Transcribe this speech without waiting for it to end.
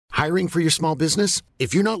Hiring for your small business?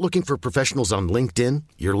 If you're not looking for professionals on LinkedIn,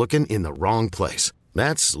 you're looking in the wrong place.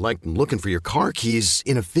 That's like looking for your car keys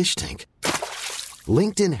in a fish tank.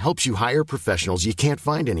 LinkedIn helps you hire professionals you can't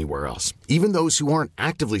find anywhere else, even those who aren't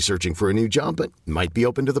actively searching for a new job but might be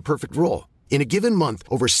open to the perfect role. In a given month,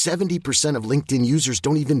 over 70% of LinkedIn users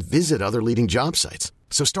don't even visit other leading job sites.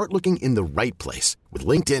 So start looking in the right place. With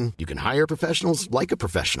LinkedIn, you can hire professionals like a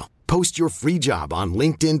professional. Post your free job on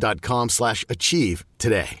linkedin.com/achieve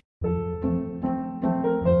today.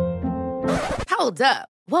 Hold up.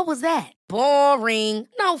 What was that? Boring.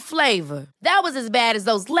 No flavor. That was as bad as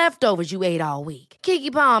those leftovers you ate all week.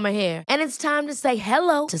 Keke Palmer here. And it's time to say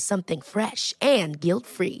hello to something fresh and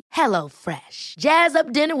guilt-free. Hello Fresh. Jazz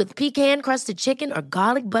up dinner with pecan-crusted chicken or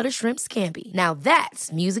garlic butter shrimp scampi. Now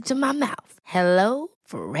that's music to my mouth. Hello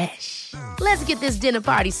Fresh. Let's get this dinner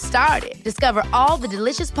party started. Discover all the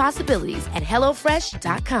delicious possibilities at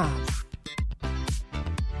hellofresh.com.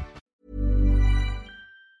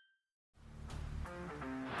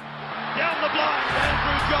 Down the blind,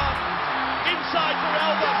 Andrew John. Inside for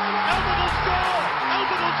Albert. Albert will score.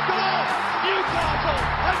 Albert will score. Newcastle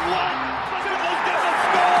have won. Biddle's going to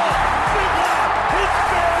score. Fiddler. It's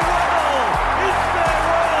farewell. It's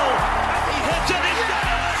farewell. And he hits it. He's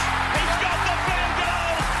done it. He's got the field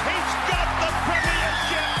goal. He's got the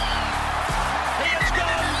premiership. He has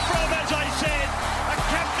gone from, as I said, a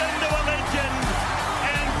captain to a legend.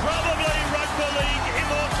 And probably rugby league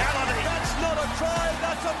immortality. That's not a try.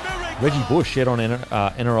 That's a miracle. Reggie Bush shared on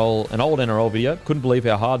an old NRL video. Couldn't believe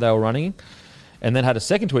how hard they were running. And then had a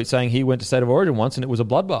second tweet saying he went to State of Origin once and it was a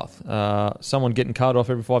bloodbath. Someone getting carted off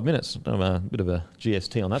every 5 minutes. A bit of a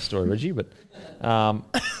GST on that story, Reggie. But and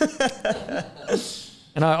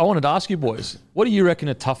I wanted to ask you boys, what do you reckon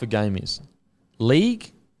a tougher game is?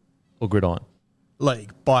 League or gridiron?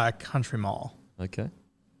 League by a country mile. Okay.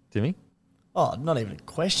 Timmy? Oh, not even a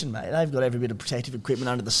question, mate. They've got every bit of protective equipment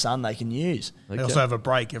under the sun they can use. Okay. They also have a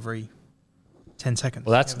break every 10 seconds.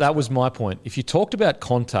 Well, that was my point. If you talked about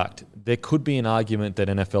contact, there could be an argument that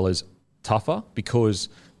NFL is tougher because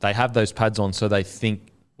they have those pads on, so they think,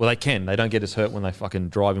 well, they can. They don't get as hurt when they fucking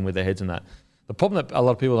drive in with their heads and that. The problem that a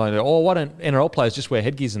lot of people don't know, oh, why don't NRL players just wear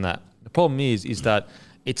headgears and that? The problem is that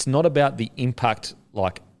it's not about the impact,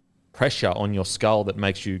 like pressure on your skull that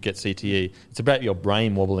makes you get CTE. It's about your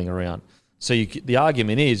brain wobbling around. So the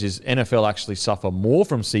argument is NFL actually suffer more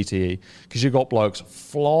from CTE because you've got blokes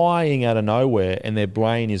flying out of nowhere and their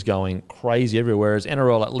brain is going crazy everywhere. Whereas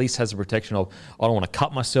NRL at least has the protection of, I don't want to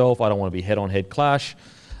cut myself, I don't want to be head-on-head clash.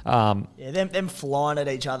 Them flying at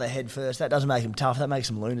each other head first, that doesn't make them tough, that makes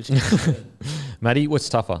them lunatics. Matty, what's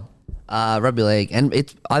tougher? Rugby league. And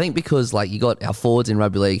I think because like you got our forwards in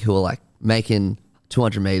rugby league who are like making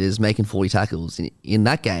 200 metres, making 40 tackles. In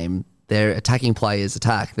that game, they're attacking players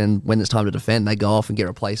attack. Then when it's time to defend, they go off and get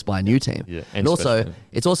replaced by a new team. Yeah, and also,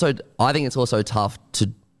 I think it's also tough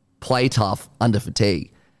to play tough under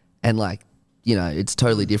fatigue. And like, you know, it's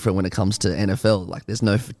totally different when it comes to NFL. Like there's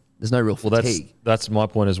no real fatigue. Well, that's my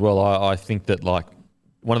point as well. I think that like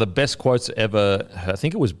one of the best quotes ever, I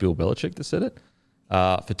think it was Bill Belichick that said it,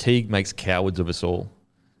 fatigue makes cowards of us all.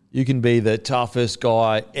 You can be the toughest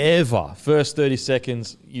guy ever. First 30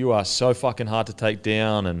 seconds, you are so fucking hard to take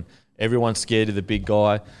down and everyone's scared of the big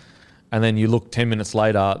guy. And then you look 10 minutes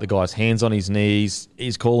later, the guy's hands on his knees,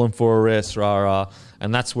 he's calling for a rest, rah.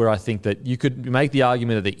 And that's where I think that you could make the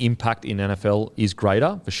argument that the impact in NFL is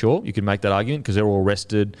greater, for sure. You could make that argument because they're all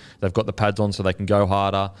rested, they've got the pads on so they can go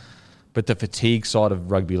harder. But the fatigue side of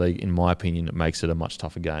rugby league, in my opinion, it makes it a much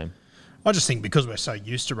tougher game. I just think because we're so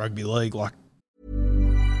used to rugby league, like...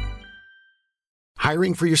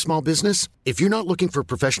 Hiring for your small business? If you're not looking for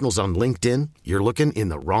professionals on LinkedIn, you're looking in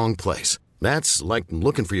the wrong place. That's like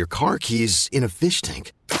looking for your car keys in a fish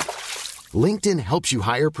tank. LinkedIn helps you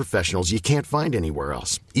hire professionals you can't find anywhere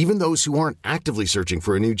else, even those who aren't actively searching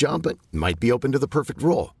for a new job but might be open to the perfect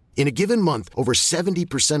role. In a given month, over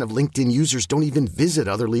 70% of LinkedIn users don't even visit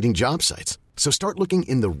other leading job sites. So start looking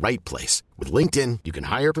in the right place. With LinkedIn, you can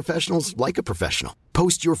hire professionals like a professional.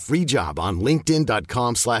 Post your free job on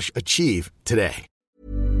linkedin.com/achieve today.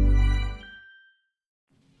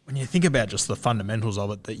 When you think about just the fundamentals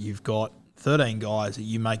of it, that you've got 13 guys that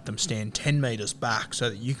you make them stand 10 metres back so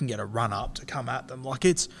that you can get a run up to come at them. Like,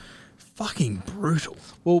 it's fucking brutal.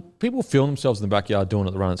 Well, people film themselves in the backyard doing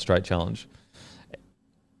it, the Run It Straight challenge.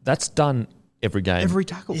 That's done every game. Every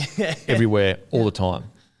tackle. Everywhere, all the time.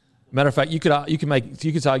 Matter of fact, you could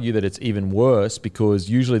argue that it's even worse because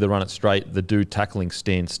usually the Run It Straight, the dude tackling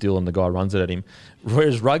stands still and the guy runs it at him.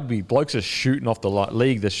 Whereas rugby, blokes are shooting off the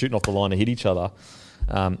league, they're shooting off the line to hit each other.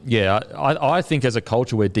 I think as a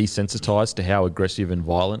culture we're desensitised to how aggressive and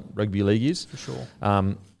violent rugby league is. For sure.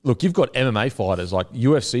 look, you've got MMA fighters, like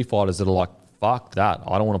UFC fighters that are like, fuck that,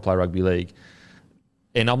 I don't want to play rugby league.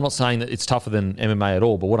 And I'm not saying that it's tougher than MMA at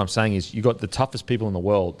all, but what I'm saying is you've got the toughest people in the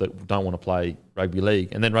world that don't want to play rugby league.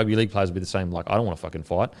 And then rugby league players will be the same, like, I don't want to fucking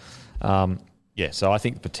fight. So I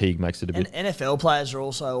think fatigue makes it a bit... And NFL players are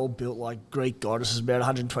also all built like Greek goddesses, about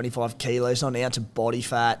 125 kilos, not an ounce of body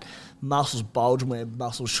fat, muscles bulge where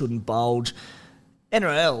muscles shouldn't bulge.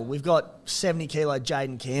 NRL, we've got 70-kilo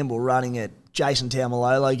Jaden Campbell running at Jason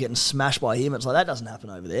Taumalolo, getting smashed by him. It's like, that doesn't happen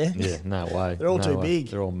over there. Yeah, no way. They're all too big.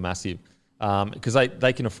 They're all massive. Because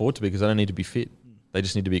they can afford to be, because they don't need to be fit. They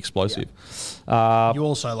just need to be explosive. You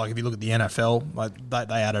also, like, if you look at the NFL, like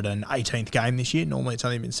they added an 18th game this year. Normally it's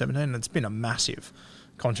only been 17, and it's been a massive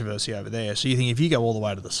controversy over there. So you think if you go all the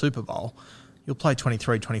way to the Super Bowl, you'll play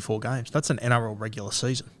 23, 24 games. That's an NRL regular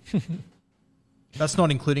season. That's not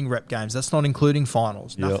including rep games. That's not including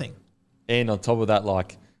finals. Yep. Nothing. And on top of that,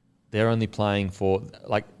 like, they're only playing for,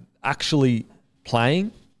 like, actually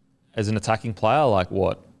playing as an attacking player, like,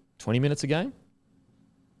 what, 20 minutes a game?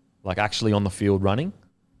 Like, actually on the field running?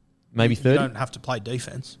 Maybe 30? You don't have to play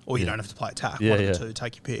defense, or you don't have to play attack. Yeah, One of the two,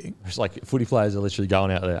 take your pick. It's like footy players are literally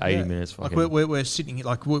going out there 80 minutes. Like Fucking. we're sitting here,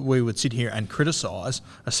 like we would sit here and criticise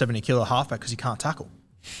a 70-kilo halfback because he can't tackle.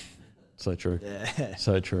 So true. Yeah.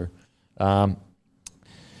 So true. And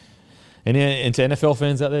to NFL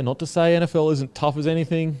fans out there, not to say NFL isn't tough as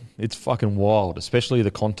anything, it's fucking wild, especially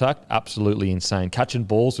the contact, absolutely insane. Catching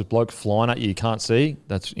balls with blokes flying at you can't see,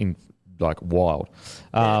 that's like wild.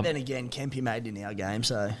 Then again, Kempy made it in our game,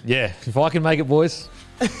 so... Yeah, if I can make it, boys.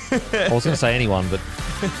 I was going to say anyone, but...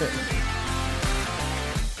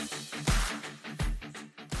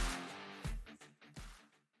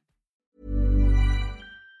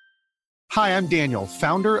 Hi, I'm Daniel,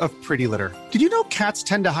 founder of Pretty Litter. Did you know cats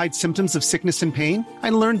tend to hide symptoms of sickness and pain? I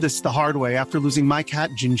learned this the hard way after losing my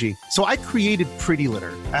cat, Gingy. So I created Pretty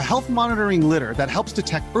Litter, a health monitoring litter that helps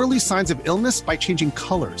detect early signs of illness by changing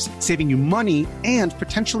colors, saving you money and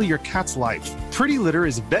potentially your cat's life. Pretty Litter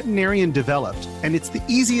is veterinarian developed, and it's the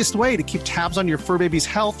easiest way to keep tabs on your fur baby's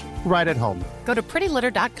health right at home. Go to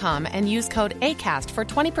prettylitter.com and use code ACAST for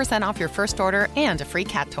 20% off your first order and a free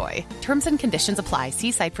cat toy. Terms and conditions apply.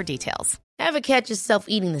 See site for details. Ever catch yourself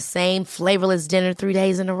eating the same flavorless dinner 3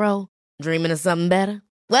 days in a row? Dreaming of something better?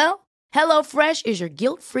 Well, HelloFresh is your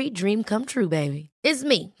guilt-free dream come true, baby. It's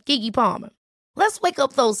me, Keke Palmer. Let's wake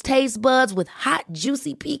up those taste buds with hot,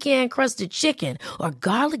 juicy pecan-crusted chicken or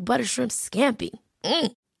garlic butter shrimp scampi.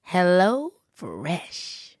 Hello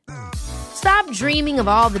Fresh. Stop dreaming of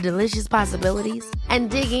all the delicious possibilities and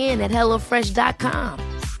dig in at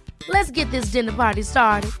HelloFresh.com. Let's get this dinner party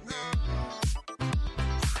started.